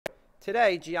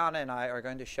Today, Gianna and I are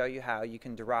going to show you how you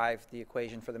can derive the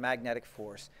equation for the magnetic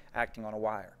force acting on a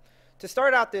wire. To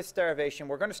start out this derivation,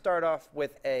 we're going to start off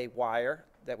with a wire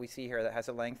that we see here that has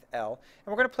a length L,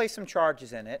 and we're going to place some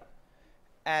charges in it,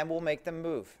 and we'll make them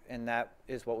move, and that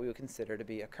is what we would consider to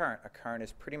be a current. A current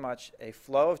is pretty much a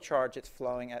flow of charge that's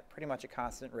flowing at pretty much a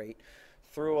constant rate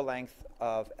through a length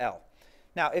of L.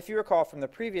 Now, if you recall from the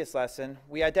previous lesson,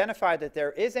 we identified that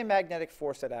there is a magnetic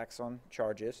force that acts on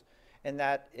charges, and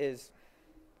that is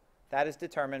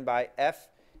determined by F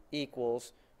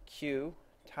equals Q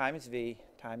times V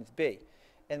times B.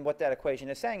 And what that equation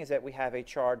is saying is that we have a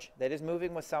charge that is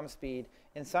moving with some speed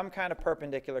in some kind of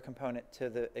perpendicular component to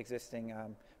the existing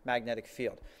magnetic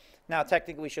field. Now,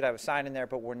 technically, we should have a sign in there,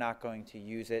 but we're not going to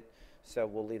use it, so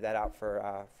we'll leave that out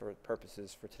for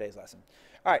purposes for today's lesson.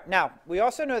 All right, now, we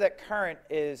also know that current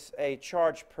is a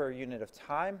charge per unit of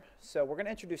time, so we're going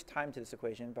to introduce time to this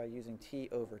equation by using T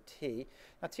over T.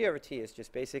 Now, T over T is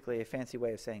just basically a fancy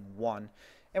way of saying 1,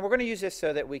 and we're going to use this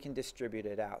so that we can distribute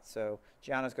it out. So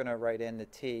Gianna's going to write in the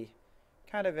T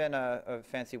kind of in a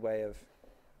fancy way of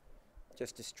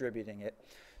just distributing it.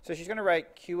 So she's going to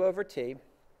write Q over T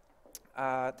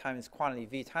times quantity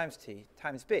V times T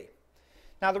times B.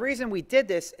 Now, the reason we did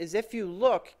this is if you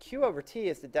look, Q over T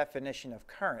is the definition of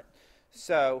current.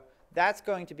 So that's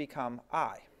going to become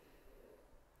I.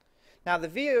 Now,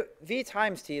 the V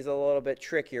times T is a little bit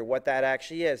trickier, what that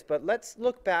actually is. But let's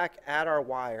look back at our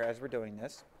wire as we're doing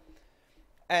this.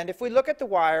 And if we look at the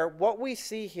wire, what we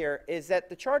see here is that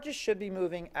the charges should be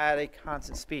moving at a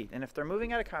constant speed. And if they're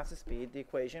moving at a constant speed, the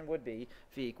equation would be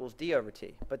V equals D over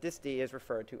T. But this D is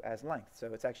referred to as length.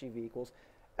 So it's actually V equals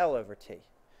L over T.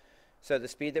 So the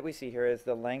speed that we see here is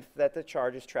the length that the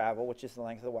charges travel, which is the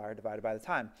length of the wire divided by the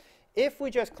time. If we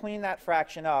just clean that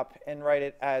fraction up and write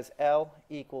it as L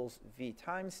equals V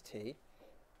times T,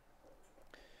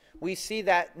 we see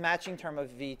that matching term of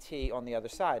Vt on the other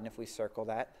side. And if we circle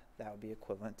that, that would be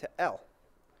equivalent to L.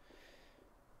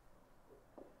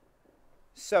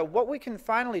 So what we can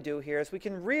finally do here is we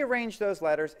can rearrange those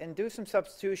letters and do some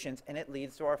substitutions, and it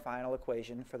leads to our final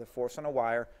equation for the force on a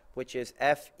wire, which is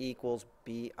F equals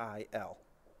BIL.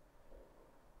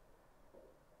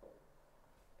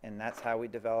 And that's how we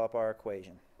develop our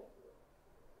equation.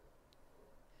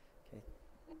 Okay.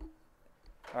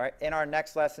 All right, in our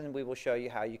next lesson, we will show you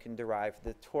how you can derive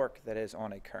the torque that is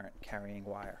on a current carrying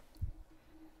wire.